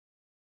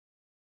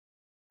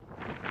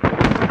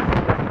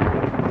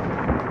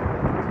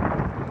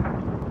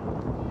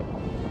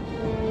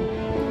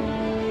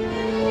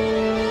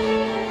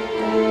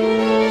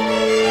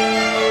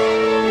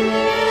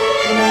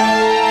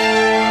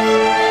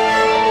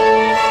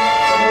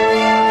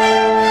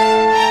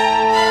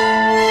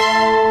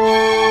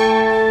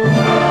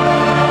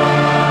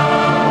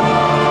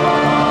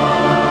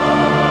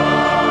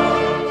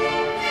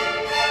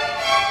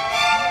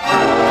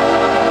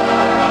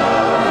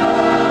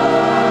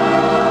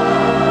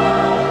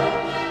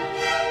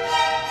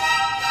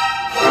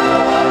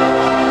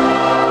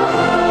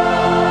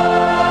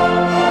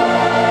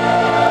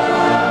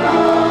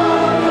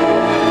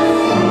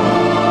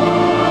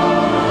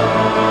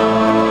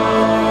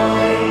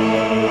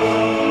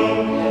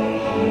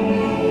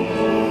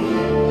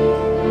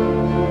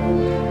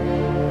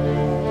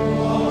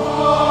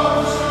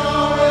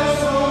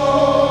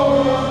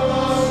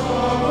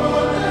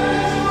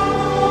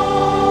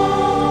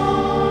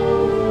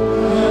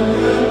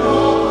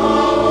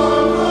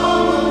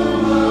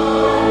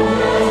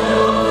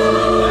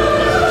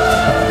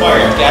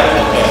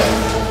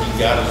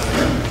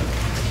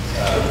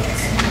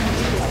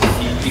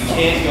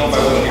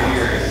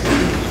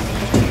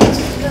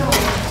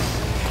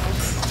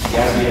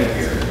Gotta be up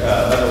here.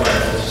 Otherwise,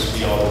 it'll just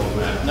be all over the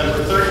map.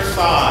 Number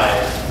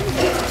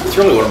 35. It's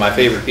really one of my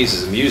favorite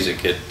pieces of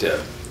music.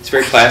 It's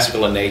very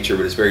classical in nature,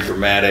 but it's very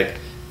dramatic.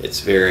 It's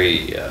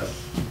very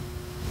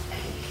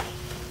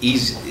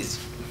easy.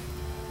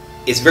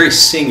 It's very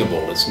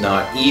singable. It's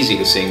not easy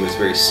to sing, but it's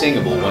very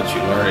singable once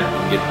you learn it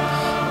and get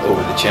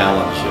over the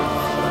challenge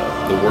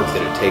of the work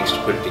that it takes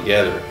to put it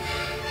together.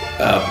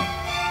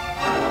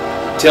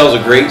 It tells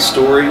a great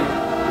story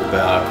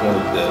about one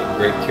of the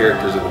great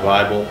characters of the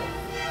Bible.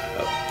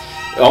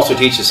 It also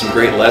teaches some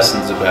great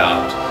lessons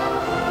about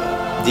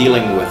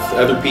dealing with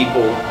other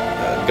people,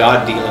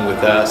 God dealing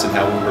with us, and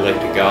how we relate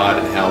to God,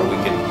 and how we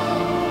can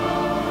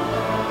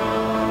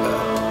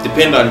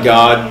depend on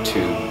God to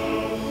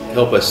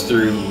help us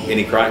through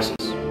any crisis.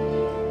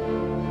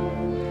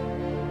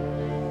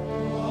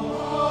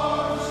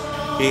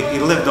 He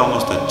lived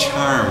almost a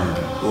charmed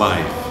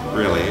life,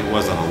 really. It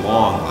wasn't a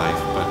long life,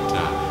 but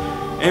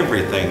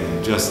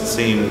everything just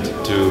seemed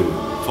to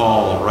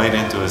fall right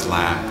into his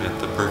lap at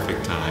the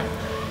perfect time.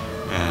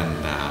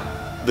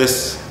 And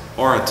this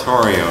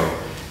oratorio,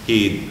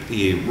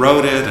 he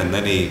wrote it and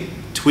then he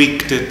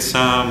tweaked it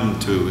some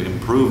to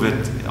improve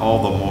it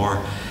all the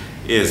more,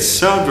 is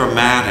so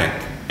dramatic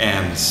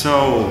and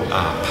so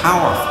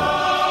powerful.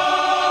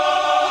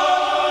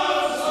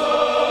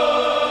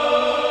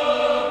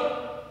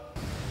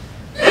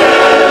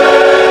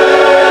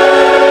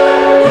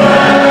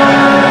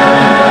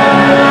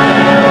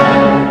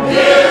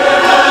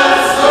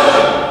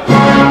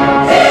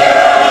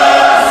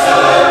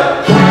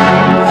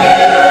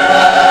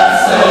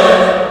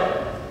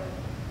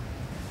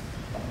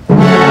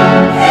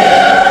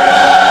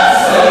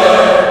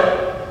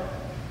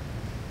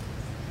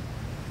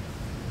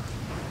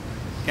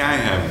 I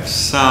have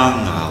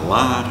sung a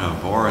lot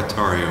of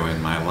oratorio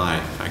in my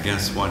life. I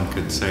guess one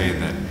could say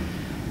that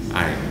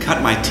I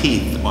cut my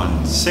teeth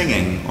on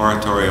singing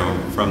oratorio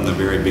from the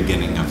very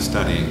beginning of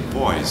studying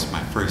voice. My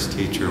first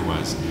teacher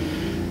was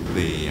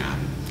the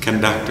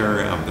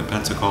conductor of the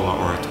Pensacola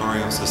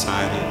Oratorio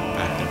Society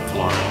back in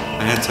Florida.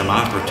 I had some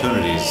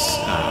opportunities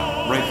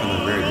right from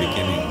the very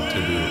beginning to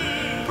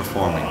do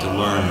performing, to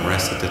learn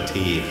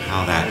recitative,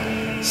 how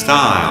that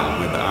style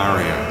with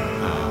aria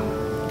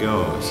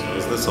goes.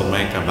 This will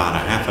make about a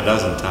half a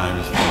dozen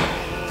times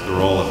for the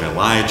role of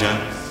Elijah,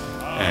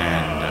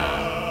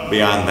 and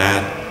beyond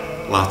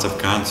that, lots of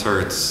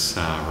concerts,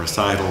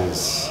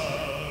 recitals,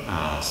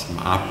 some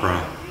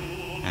opera,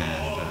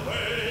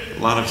 and a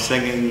lot of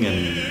singing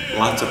in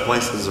lots of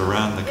places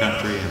around the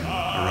country and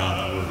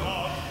around the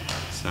world.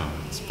 So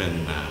it's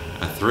been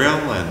a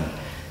thrill and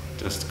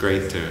just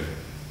great to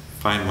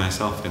find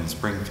myself in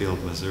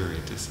Springfield, Missouri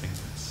to sing this.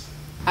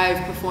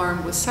 I've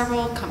performed with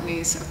several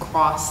companies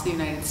across the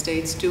United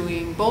States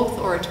doing both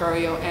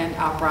oratorio and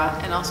opera,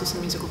 and also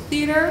some musical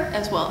theater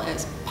as well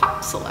as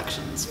pop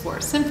selections for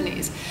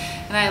symphonies.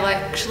 And I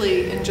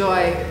actually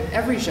enjoy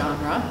every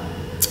genre.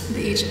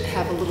 They each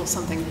have a little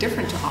something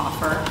different to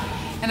offer.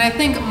 And I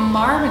think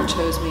Marvin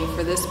chose me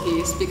for this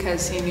piece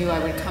because he knew I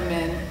would come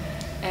in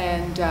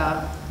and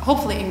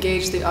hopefully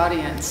engage the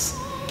audience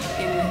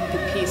in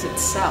the piece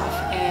itself.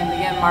 And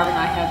again, Marvin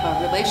and I have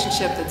a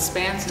relationship that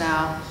spans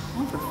now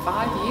over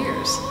 5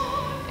 years,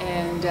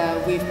 and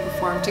we've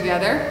performed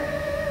together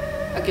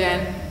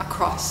again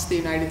across the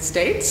United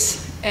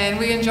States, and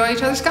we enjoy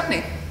each other's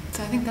company.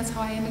 So I think that's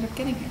how I ended up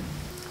getting here.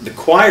 The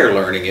choir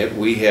learning it,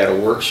 we had a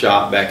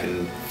workshop back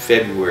in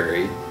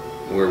February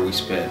where we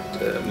spent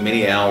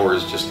many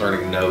hours just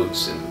learning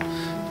notes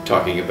and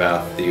talking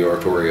about the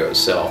oratorio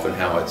itself and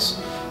how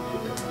it's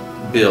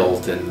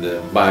built and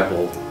the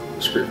Bible,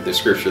 the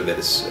scripture that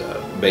it's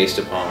based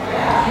upon.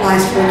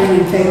 Last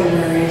weekend in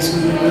February is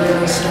when we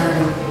really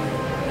started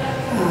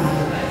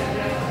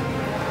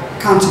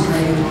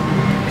concentrating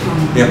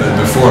on. Yeah,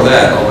 but before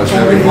that, almost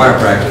every choir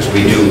practice,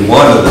 we do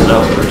one of the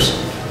numbers,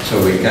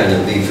 so we kind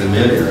of be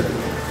familiar,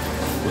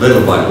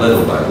 little by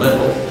little by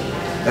little.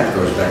 That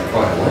goes back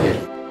quite a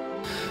ways.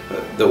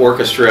 The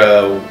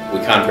orchestra, we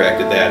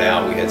contracted that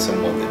out. We had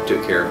someone that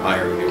took care of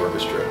hiring the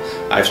orchestra.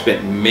 I've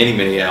spent many,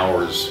 many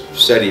hours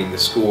studying the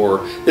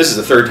score. This is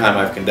the third time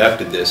I've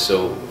conducted this,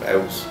 so I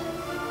was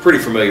pretty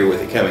familiar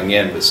with it coming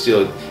in, but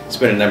still, it's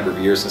been a number of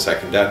years since I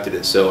conducted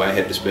it, so I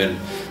had to spend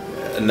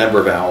a number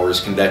of hours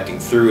conducting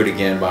through it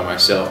again by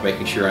myself,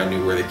 making sure I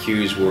knew where the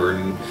cues were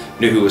and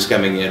knew who was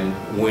coming in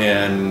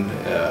when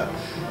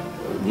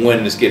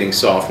it's getting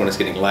soft, when it's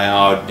getting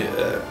loud.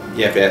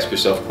 You have to ask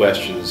yourself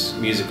questions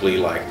musically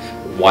like,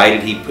 why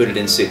did he put it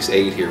in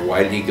 6/8 here?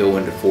 Why did he go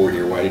into 4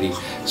 here? Why did he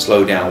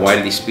slow down? Why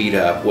did he speed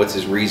up? What's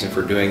his reason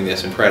for doing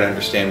this? And try to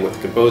understand what the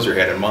composer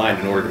had in mind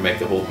in order to make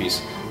the whole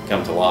piece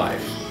come to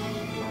life.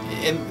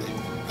 And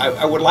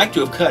I would like to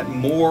have cut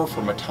more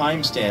from a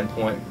time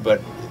standpoint, but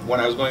when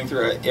I was going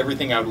through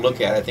everything I would look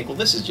at, I think, well,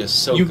 this is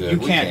just so good. You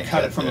can't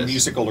cut it from a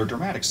musical or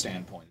dramatic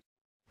standpoint.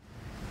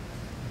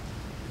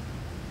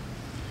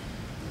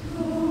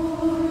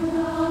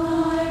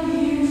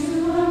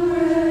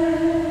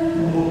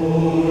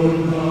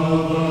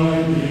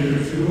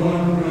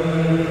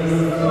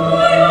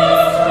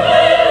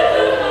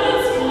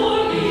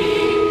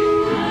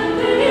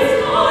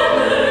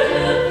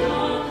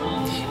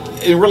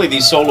 really,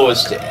 these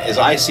soloists, as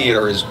I see it,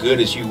 are as good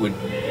as you would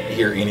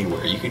hear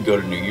anywhere. You could go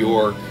to New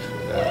York,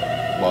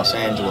 Los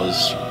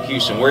Angeles,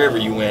 Houston, wherever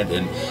you went,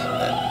 and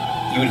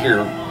you would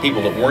hear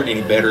people that weren't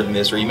any better than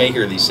this, or you may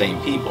hear these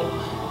same people.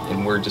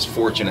 And we're just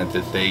fortunate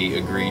that they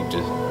agreed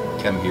to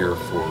come here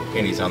for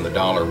pennies on the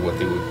dollar, what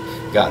they would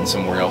have gotten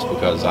somewhere else,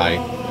 because I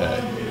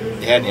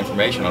had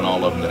information on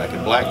all of them that I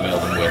could blackmail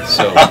them with.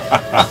 So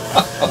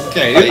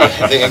Okay.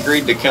 they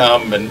agreed to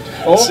come and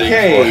sing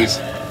Okay. for us.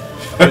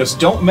 Just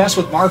don't mess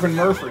with Marvin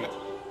Murphree.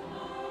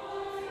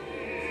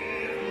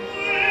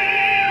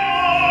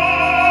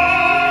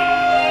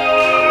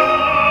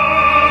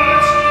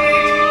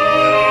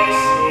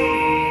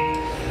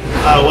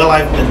 Well,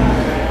 I've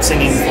been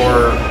singing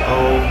for,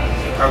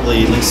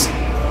 probably at least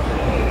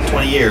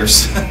 20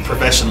 years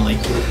professionally.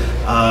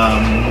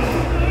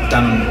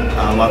 Done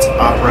lots of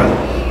opera.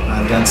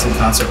 I've done some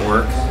concert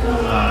work.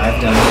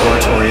 I've done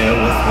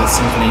oratorio with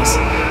symphonies.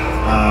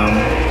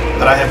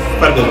 But I have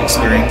quite a bit of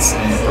experience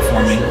in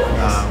performing,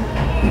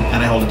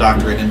 and I hold a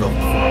doctorate in vocal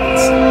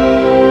performance.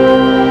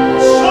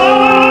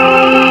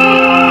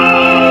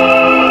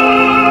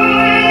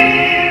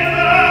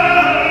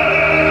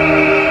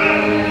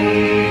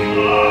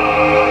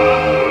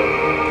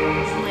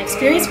 My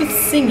experience with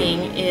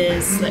singing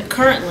is that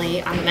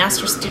currently I'm a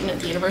master's student at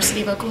the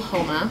University of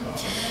Oklahoma.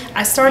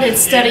 I started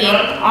studying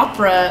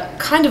opera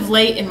kind of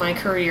late in my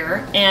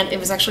career, and it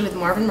was actually with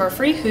Marvin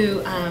Murphree,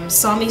 who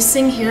saw me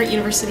sing here at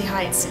University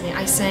Heights. And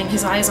I sang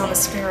His Eyes on a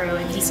Sparrow,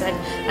 and he said,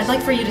 "I'd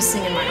like for you to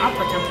sing in my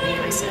opera company."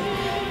 And I said,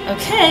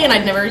 okay, and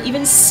I'd never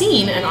even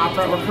seen an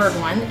opera or heard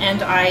one,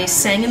 and I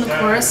sang in the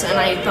chorus, and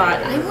I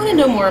thought, I want to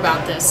know more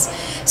about this.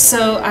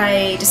 So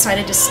I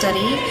decided to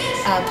study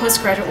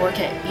postgraduate work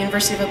at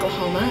University of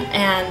Oklahoma,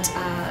 and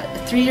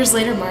 3 years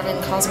later,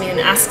 Marvin calls me and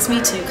asks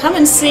me to come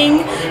and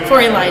sing for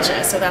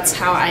Elijah, so that's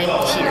how I'm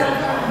here.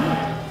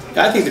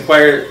 I think the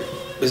choir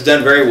was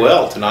done very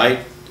well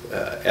tonight.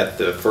 At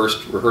the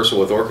first rehearsal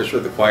with orchestra,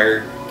 the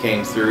choir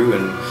came through,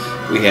 and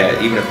we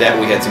had, even at that,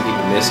 we had some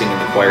people missing, and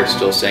the choir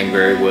still sang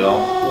very well.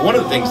 One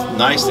of the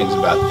nice things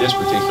about this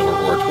particular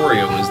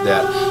oratorio is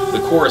that the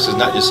chorus is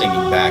not just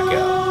singing back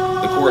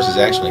out. The chorus is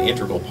actually an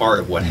integral part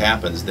of what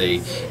happens.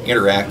 They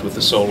interact with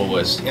the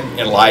soloist, and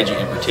Elijah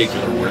in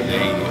particular, where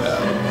they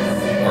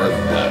are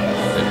the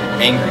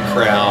angry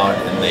crowd,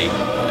 and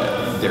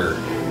their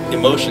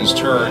emotions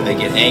turn, they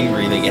get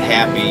angry, they get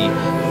happy.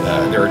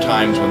 There are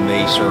times when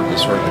they serve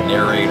as sort of a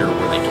narrator,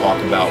 where they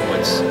talk about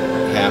what's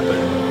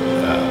happened.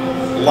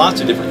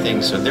 Lots of different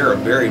things, so they're a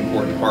very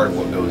important part of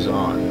what goes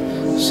on.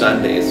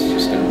 Sunday, it's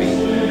just going to be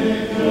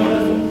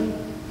wonderful.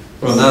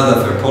 Well, now that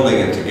they're pulling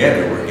it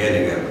together, we're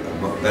getting a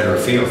better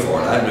feel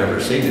for it. I've never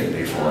seen it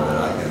before that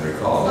I can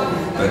recall.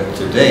 But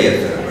today at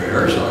the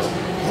rehearsal,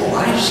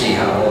 I see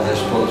how all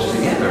this pulls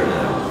together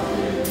now.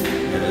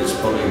 And it's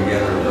pulling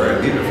together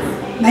very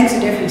beautifully. Makes a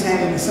difference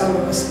having the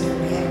soloist there.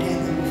 We haven't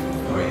had them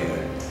before. Oh,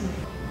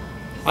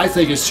 yeah. I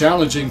think it's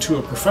challenging to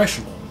a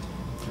professional.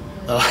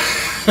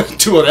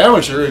 To an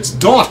amateur, it's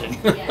daunting.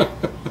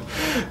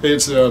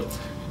 It's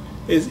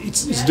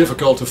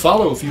difficult to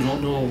follow if you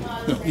don't know,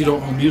 you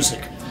don't know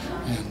music.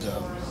 And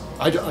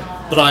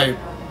but I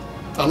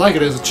like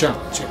it as a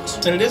challenge. Yes.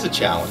 And it is a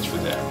challenge for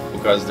them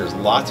because there's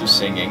lots of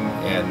singing,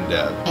 and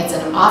it's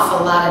an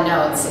awful lot of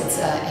notes. It's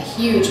a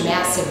huge,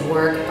 massive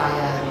work by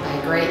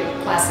a great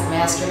classic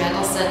master,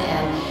 Mendelssohn,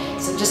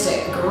 and so just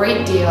a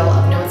great deal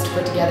of notes to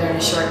put together in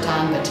a short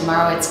time. But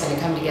tomorrow it's going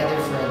to come together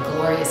for a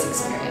glorious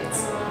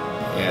experience.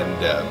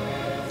 And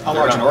how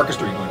large an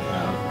orchestra are you going to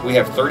have? We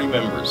have 30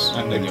 members.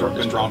 And they've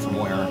been drawn from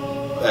where?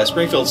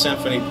 Springfield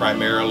Symphony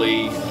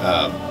primarily.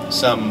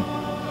 Some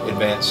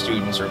advanced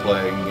students are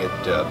playing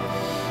at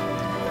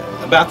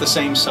about the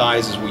same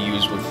size as we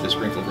use with the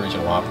Springfield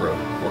Regional Opera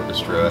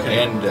Orchestra,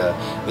 and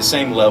the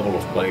same level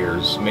of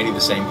players. Many of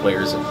the same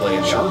players that play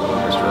in the opera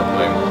orchestra are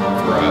playing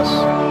for us.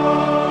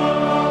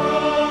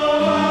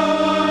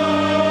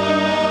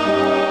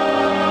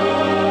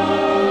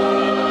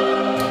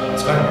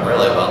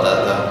 Really well.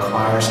 The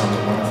choir sounds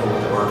wonderful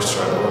with the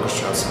orchestra. The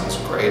orchestra sounds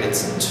great.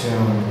 It's in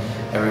tune.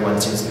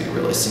 Everyone seems to be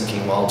really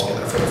syncing well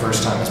together for the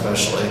first time,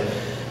 especially.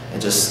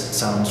 It just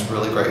sounds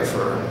really great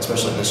for,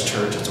 especially in this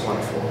church. It's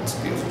wonderful. It's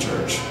a beautiful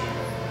church.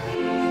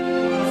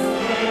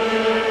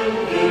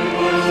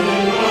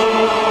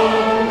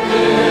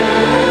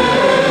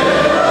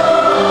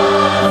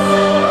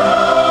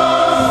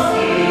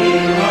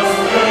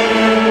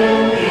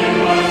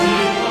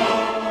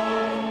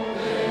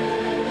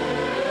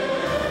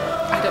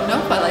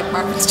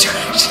 Marvin's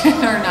direction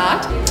or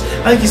not.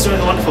 I think he's doing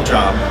a wonderful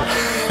job.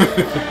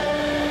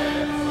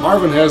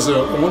 Marvin has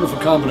a wonderful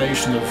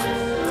combination of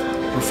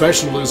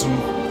professionalism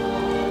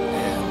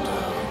and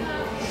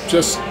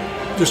just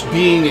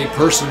being a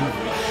person.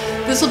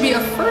 This will be a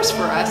first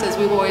for us, as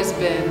we've always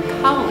been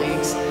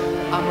colleagues,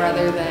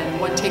 rather than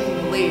one taking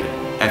the lead.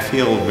 I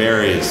feel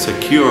very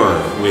secure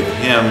with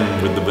him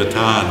with the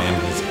baton in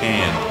his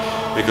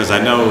hand, because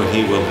I know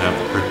he will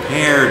have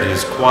prepared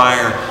his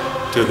choir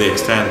to the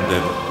extent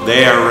that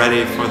they are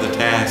ready for the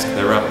task,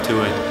 they're up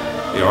to it,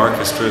 the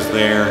orchestra's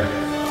there,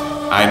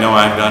 I know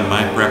I've done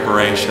my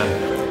preparation.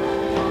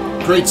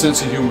 Great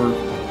sense of humor,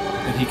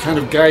 and he kind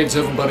of guides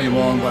everybody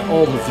along by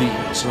all of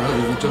these, rather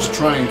than just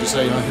trying to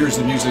say, oh, here's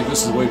the music,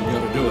 this is the way we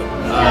got to do it.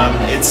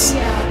 It's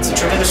a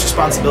tremendous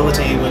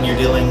responsibility when you're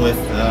dealing with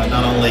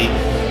not only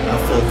a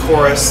full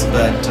chorus,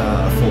 but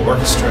a full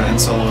orchestra and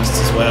soloists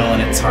as well,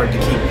 and it's hard to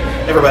keep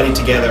everybody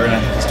together, and I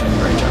think he's doing a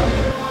great job.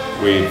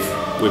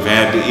 We've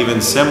had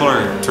even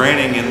similar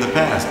training in the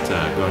past,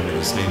 going to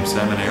the same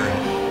seminary,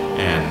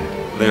 and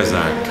there's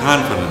a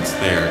confidence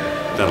there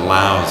that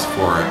allows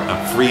for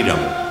a freedom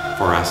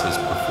for us as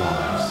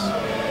performers.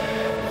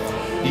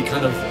 He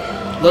kind of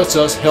lets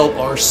us help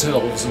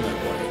ourselves in that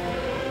way.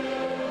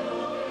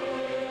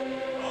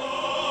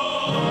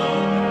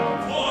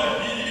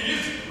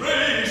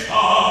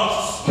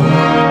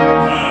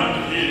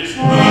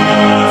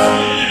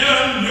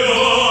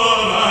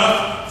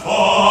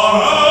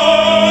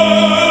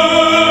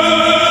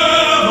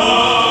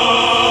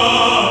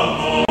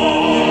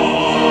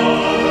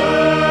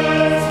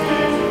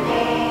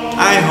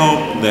 I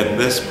hope that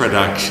this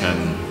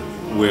production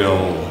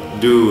will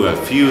do a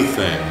few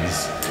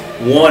things.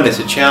 One, it's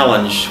a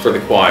challenge for the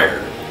choir,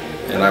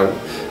 and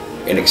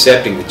in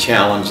accepting the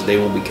challenge, they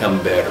will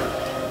become better.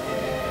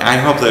 I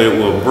hope that it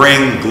will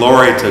bring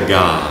glory to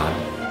God.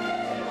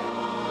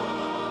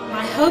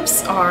 My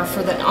hopes are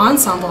for the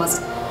ensemble as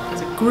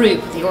a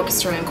group, the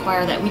orchestra and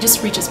choir, that we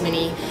just reach as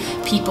many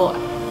people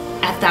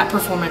at that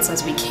performance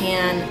as we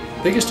can.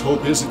 Biggest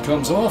hope is it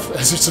comes off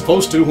as it's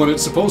supposed to when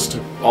it's supposed to.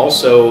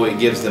 Also, it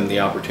gives them the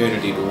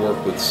opportunity to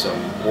work with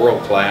some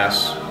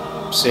world-class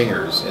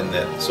singers in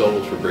that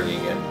solos we're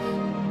bringing in.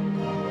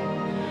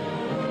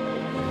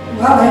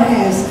 Well, it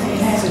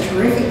has a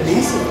terrific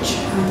message.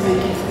 I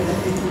think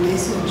if the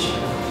message.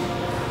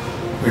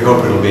 We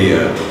hope it'll be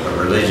a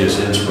religious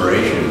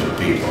inspiration to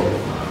people.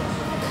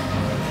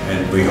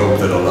 And we hope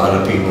that a lot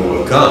of people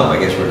will come. I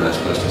guess we're not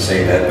supposed to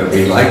say that, but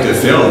we'd like to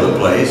fill the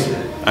place.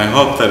 I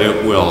hope that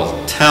it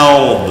will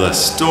tell the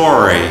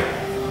story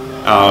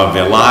of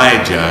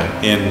Elijah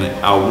in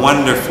a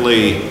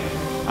wonderfully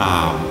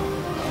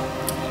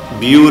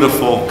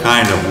beautiful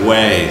kind of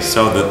way,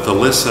 so that the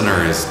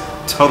listener is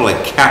totally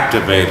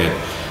captivated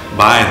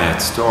by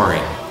that story.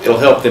 It'll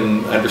help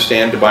them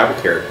understand the Bible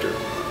character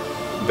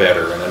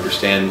better and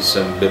understand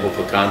some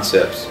biblical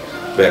concepts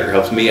better. It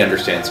helps me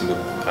understand some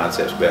biblical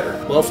concepts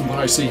better. Well, from what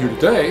I see here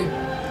today,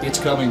 it's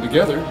coming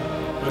together.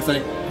 But I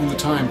think when the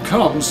time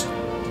comes,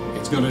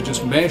 it's going to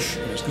just mesh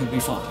and it's going to be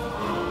fun.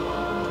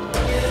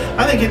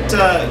 I think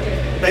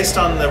based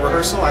on the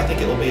rehearsal, I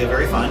think it will be a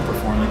very fine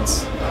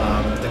performance.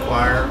 The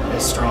choir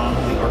is strong,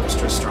 the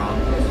orchestra is strong,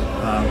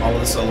 all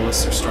of the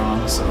soloists are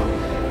strong, so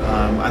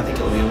I think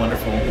it will be a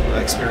wonderful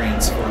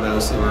experience for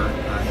those who are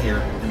here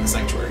in the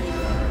sanctuary.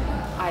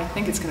 I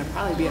think it's going to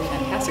probably be a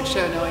fantastic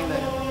show, knowing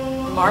that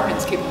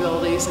Marvin's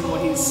capabilities and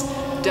what he's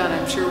done,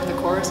 I'm sure, with the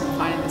chorus and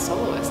finding the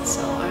soloists.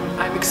 So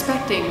I'm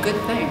expecting good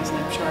things, and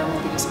I'm sure I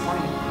won't be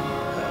disappointed.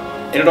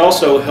 And it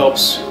also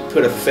helps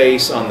put a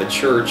face on the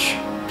church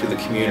to the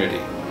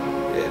community.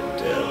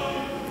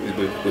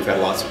 We've had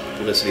lots of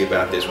publicity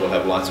about this. We'll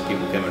have lots of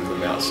people coming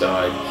from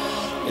outside,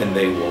 and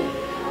they will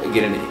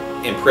get an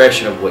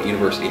impression of what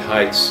University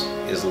Heights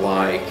is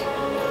like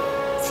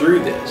through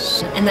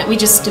this. And that we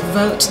just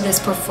devote this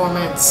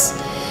performance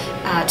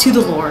to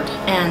the Lord,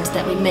 and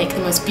that we make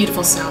the most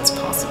beautiful sounds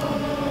possible.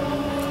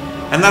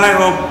 And then I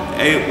hope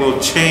it will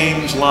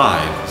change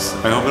lives.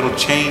 I hope it'll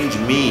change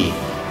me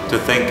to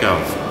think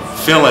of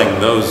filling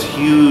those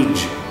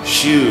huge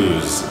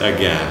shoes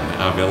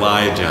again of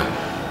Elijah,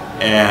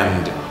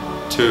 and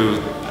to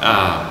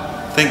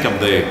think of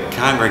the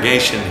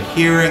congregation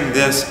hearing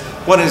this.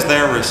 What is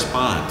their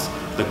response?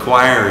 The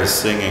choir is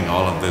singing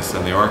all of this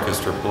and the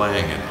orchestra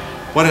playing it.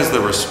 What is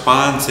the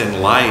response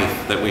in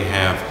life that we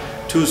have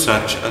to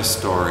such a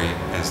story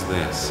as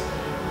this?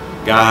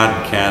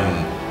 God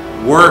can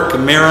work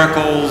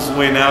miracles,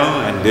 we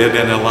know, and did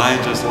in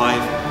Elijah's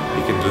life.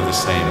 He can do the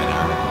same in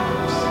our life.